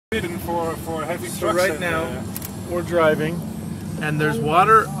For heavy trucks. So right now, we're driving, and there's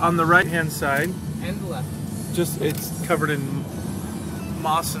water on the right-hand side. And the left. Just, it's covered in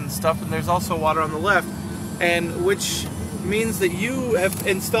moss and stuff, and there's also water on the left, and which means that you have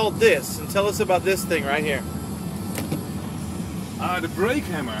installed this. And tell us about this thing right here. The brake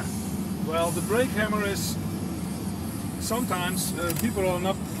hammer. Well, the brake hammer is sometimes people will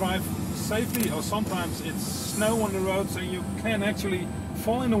not drive safely, or sometimes it's snow on the road, so you can actually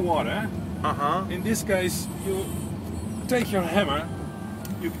fall in the water. In this case, you take your hammer,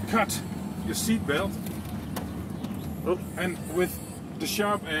 you cut your seat belt, and with the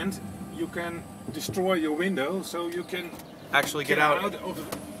sharp end you can destroy your window, so you can Actually get out of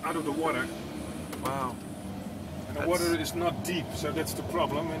the water. Wow. And the water is not deep, so that's the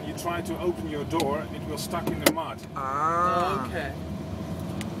problem. When you try to open your door, it will stuck in the mud. Ah. Okay.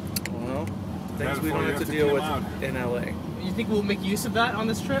 Well, things we don't have to deal with in LA. You think we'll make use of that on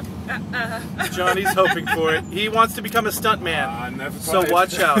this trip? Johnny's hoping for it. He wants to become a stuntman. So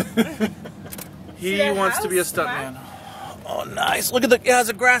watch out. He wants to be a stuntman. Oh, nice. Look at it has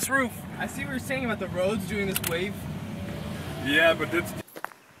a grass roof. I see what you're saying about the roads doing this wave. Yeah, but that's...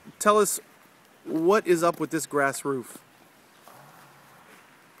 Tell us, what is up with this grass roof?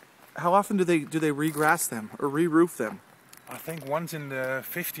 How often do they re-grass them or re-roof them? I think once in the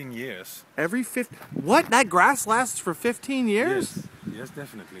 15 years. Every 15? What? That grass lasts for 15 years? Yes,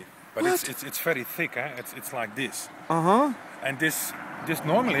 definitely. But it's very thick, huh? It's like this. And this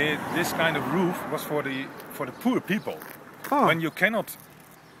normally this kind of roof was for the poor people. When you cannot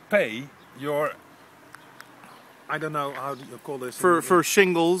pay your, I don't know how do you call this, for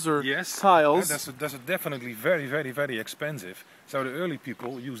shingles or tiles. That's definitely very expensive. So the early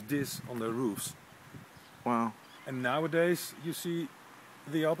people used this on their roofs. Wow. And nowadays you see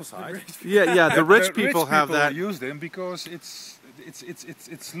the opposite. The rich people have that. Use them because it's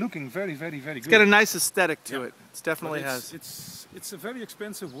looking very good. It's got a nice aesthetic to it. It definitely has. It's a very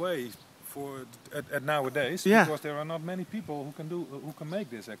expensive way for at nowadays, because there are not many people who can make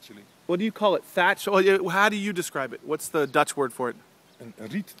this actually. What do you call it? Thatch? Oh, how do you describe it? What's the Dutch word for it? A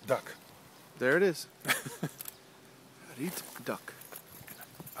rietdak. There it is. Rietdak.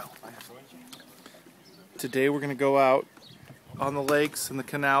 Today we're going to go out on the lakes and the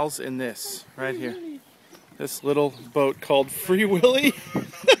canals in this right here. This little boat called Free Willy.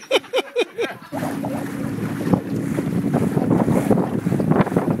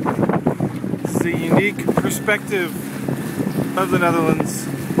 It's a unique perspective of the Netherlands.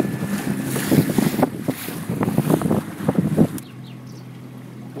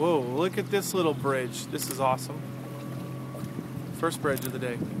 Whoa, look at this little bridge. This is awesome. First bridge of the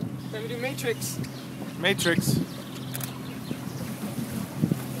day. Then we do Matrix. Matrix.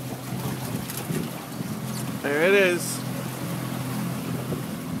 There it is.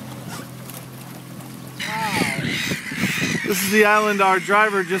 Wow. This is the island. Our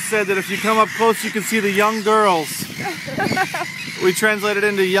driver just said that if you come up close, you can see the young girls. We translated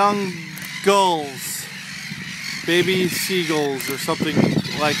into young gulls. Baby seagulls or something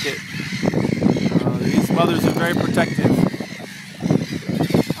like it. These mothers are very protective.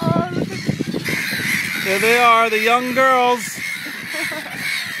 There they are, the young girls.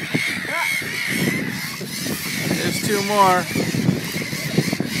 There's two more.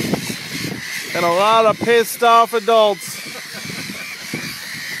 And a lot of pissed off adults.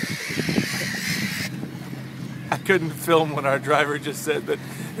 I couldn't film what our driver just said, but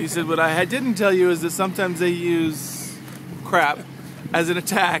he said, what I didn't tell you is that sometimes they use crap as an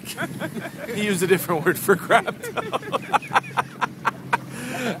attack. He used a different word for crap, though.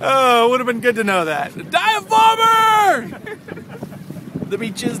 Oh, it would have been good to know that. Dive bomber! The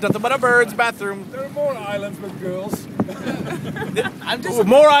beach is nothing but a bird's bathroom. There are more islands with girls.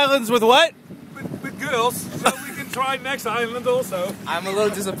 More islands with what? With girls, so we can try next island also. I'm a little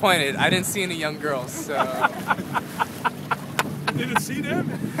disappointed. I didn't see any young girls, so... Didn't see them?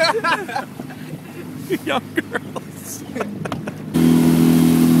 Young girls.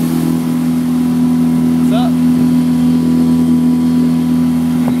 What's up?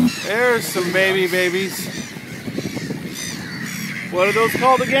 There's some babies. What are those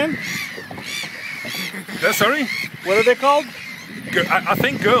called again? Sorry? What are they called? I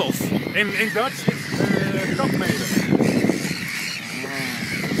think girls. In Dutch, it's kopmeiden.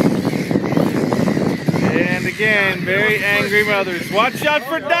 And again, very angry mothers. Watch out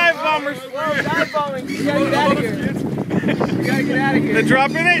for dive bombers. Whoa, dive bombing. We gotta get out of here. We gotta get out of here. They're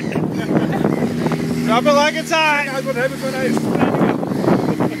dropping it. Drop it like it's hot.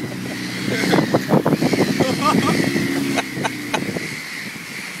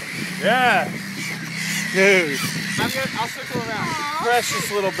 Yeah. Dude. I'll circle around.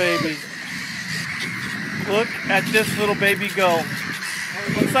 Precious little baby. Look at this little baby gull.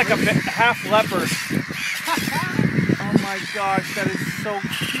 Looks like a half leopard. Oh my gosh, that is so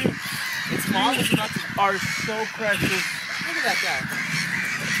cute. It's small. It's not Are so precious. Look at that guy.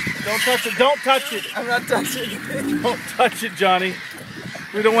 Don't touch it. Don't touch it. I'm not touching it. Don't touch it, Johnny.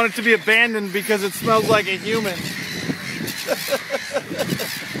 We don't want it to be abandoned because it smells like a human.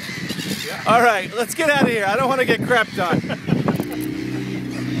 All right, let's get out of here. I don't want to get crapped on.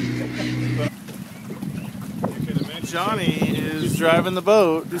 Johnny is driving the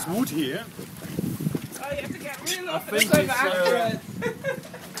boat. This wood here, Oh, you have to get rid I of think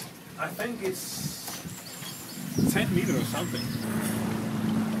I think it's 10 meters or something.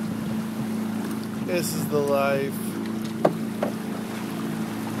 This is the life.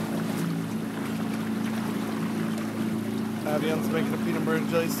 Avion's making a peanut butter and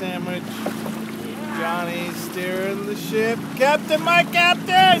jelly sandwich. Johnny's steering the ship. Captain, my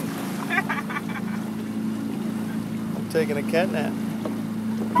captain! I'm taking a cat nap.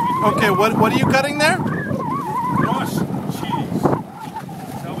 Okay, what are you cutting there? Gosh, cheese.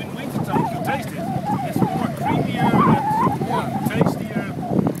 So in wintertime you taste it. It's more creamier and more tastier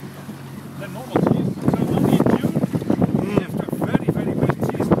than normal cheese. So only in June we have a very, very bad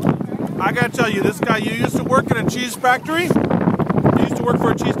cheese. I gotta tell you, this guy, you used to work in a cheese factory? You used to work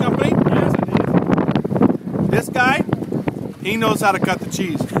for a cheese company? Yes, I did. This guy, he knows how to cut the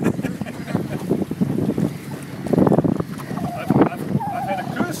cheese. I've had a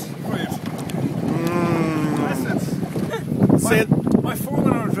curse for it. My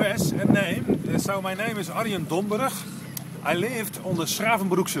former address and name, so my name is Arjen Domburg. I lived on de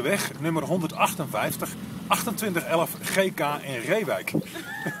Schravenbroekseweg, nummer 158, 2811 GK in Reewijk.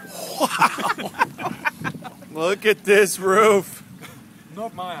 Wow. Look at this roof.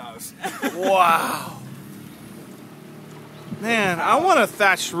 Not my house. Wow. Man, I want a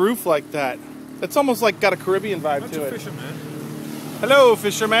thatched roof like that. It's almost like got a Caribbean vibe Bunch to of it. fishermen. Hello,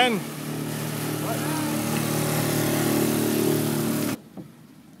 fisherman.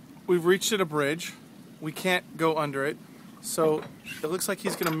 We've reached a bridge. We can't go under it. So it looks like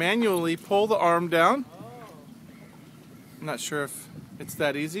he's going to manually pull the arm down. I'm not sure if it's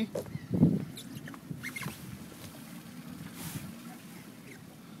that easy.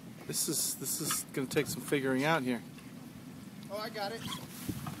 This is going to take some figuring out here. Oh, I got it.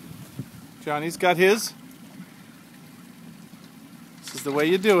 Johnny's got his. This is the way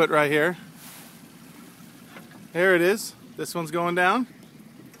you do it right here. There it is. This one's going down.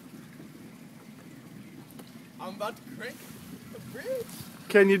 I'm about to crank the bridge.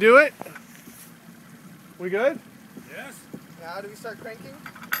 Can you do it? We good? Yes. Now do we start cranking?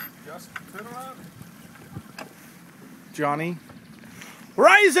 Just turn around. Johnny.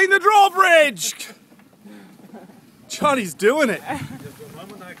 Rising the drawbridge! Johnny's doing it.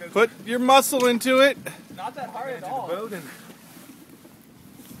 Put your muscle into it. Not that hard at all. Boat and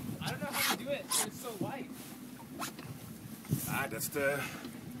I don't know how to do it. It's so light. that's the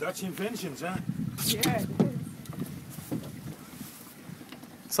Dutch inventions, huh? Yeah.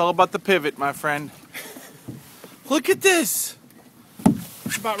 It's all about the pivot, my friend. Look at this.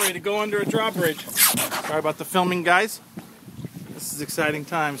 About ready to go under a drawbridge. Sorry about the filming, guys. This is exciting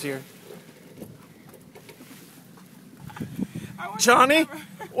times here. Johnny,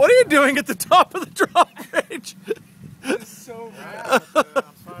 what are you doing at the top of the drawbridge? It's so rad.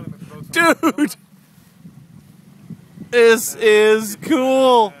 Dude, this is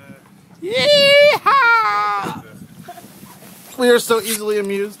cool. Yeehaw! We are so easily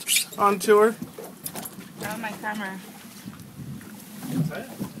amused on tour. Oh, my camera.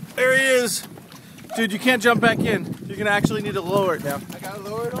 There he is. Dude, you can't jump back in. You're going to actually need to lower it now. I gotta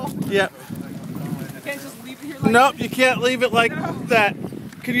lower it all? Yeah. I can't just leave it here like Nope, you can't leave it like that.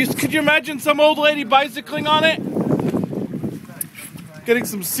 Could you imagine some old lady bicycling on it? Getting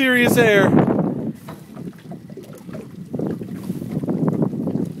some serious air.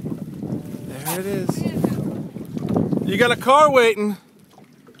 There it is. You got a car waiting.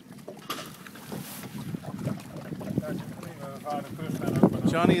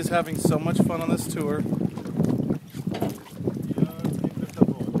 Johnny is having so much fun on this tour.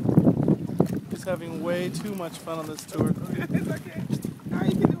 He's having way too much fun on this tour. It's okay. No,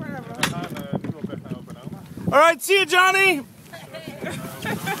 you can do whatever. All right, see you, Johnny.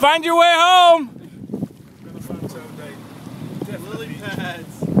 Find your way home. Lily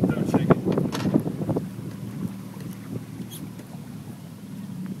pads.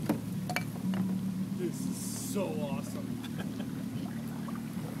 This is so awesome.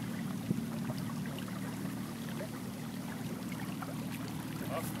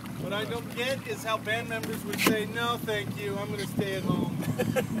 What I I don't get is how band members would say, no, thank you, I'm going to stay at home.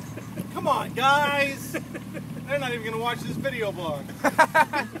 Come on, guys! They're not even going to watch this video blog.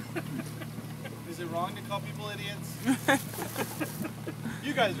 Is it wrong to call people idiots?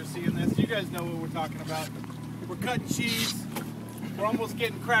 You guys are seeing this. You guys know what we're talking about. We're cutting cheese. We're almost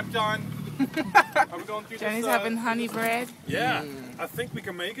getting crapped on. Are we going through Johnny's this? having honey bread. Yeah, I think we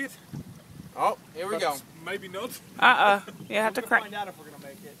can make it. Oh, here we go. Maybe not. You have to crack. Find out if we're gonna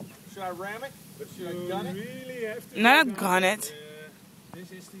make it. Should I ram it? Should I gun it? Really have to No, gun it.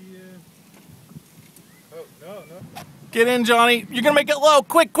 This is the. Oh no. Get in, Johnny. You're gonna make it low.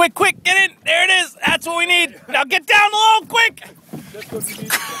 Quick, quick, quick. Get in. There it is. That's what we need. Now get down low, quick. That's what we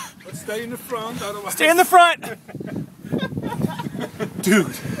need. Let's stay in the front, otherwise. Stay in the front. Dude,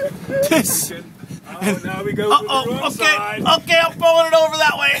 this. Oh, now we go to the wrong side. Okay, I'm pulling it over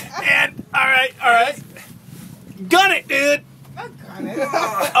that way. And all right. Gun it, dude. Gun it.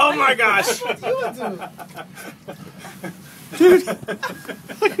 Oh my gosh. Dude,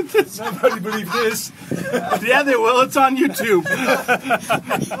 look at this. Nobody believe this. Yeah, they will. It's on YouTube.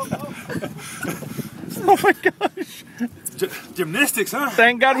 Oh my gosh. Gymnastics, huh?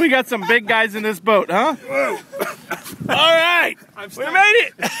 Thank God we got some big guys in this boat, huh? Whoa. All right. We made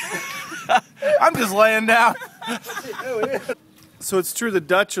it. I'm just laying down. So it's true the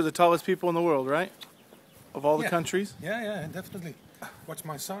Dutch are the tallest people in the world, right? Of all the countries? Yeah, definitely. Watch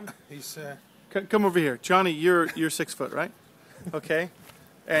my son. He's. Come over here. Johnny, you're 6 foot, right? Okay.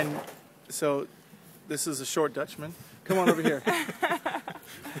 And so this is a short Dutchman. Come on over here.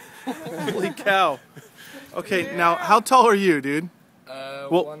 Holy cow. Okay, now how tall are you, dude?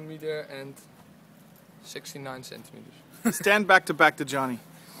 1 meter and 69 centimeters. Stand back to Johnny.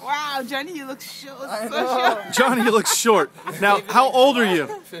 Wow, Johnny, you look short. So short. Johnny, you look short. Now, how old are you?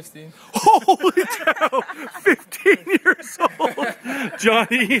 15. Holy cow! 15 years old.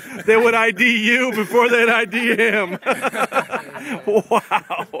 Johnny, they would ID you before they'd ID him.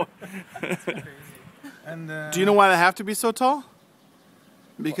 Wow. And, Do you know why they have to be so tall?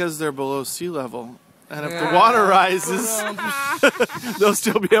 Because they're below sea level. And if the water rises, they'll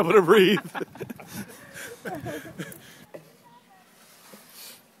still be able to breathe.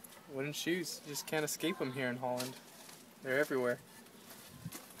 Wooden shoes. Just can't escape them here in Holland. They're everywhere.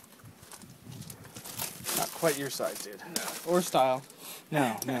 Not quite your size, dude. No. Or style.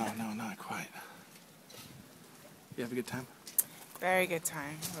 No, not quite. You have a good time? Very good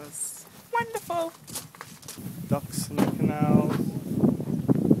time. It was wonderful. Ducks in the canals.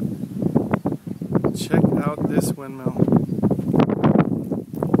 Check out this windmill.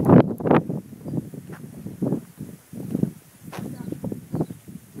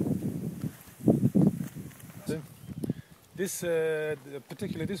 This,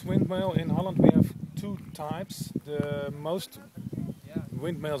 particularly this windmill in Holland, we have two types. The most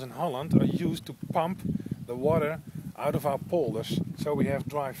windmills in Holland are used to pump the water out of our polders, so we have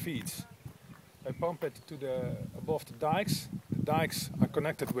dry feet. They pump it to above the dikes. The dikes are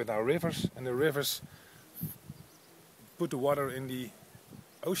connected with our rivers, and the rivers put the water in the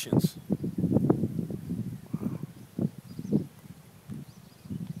oceans.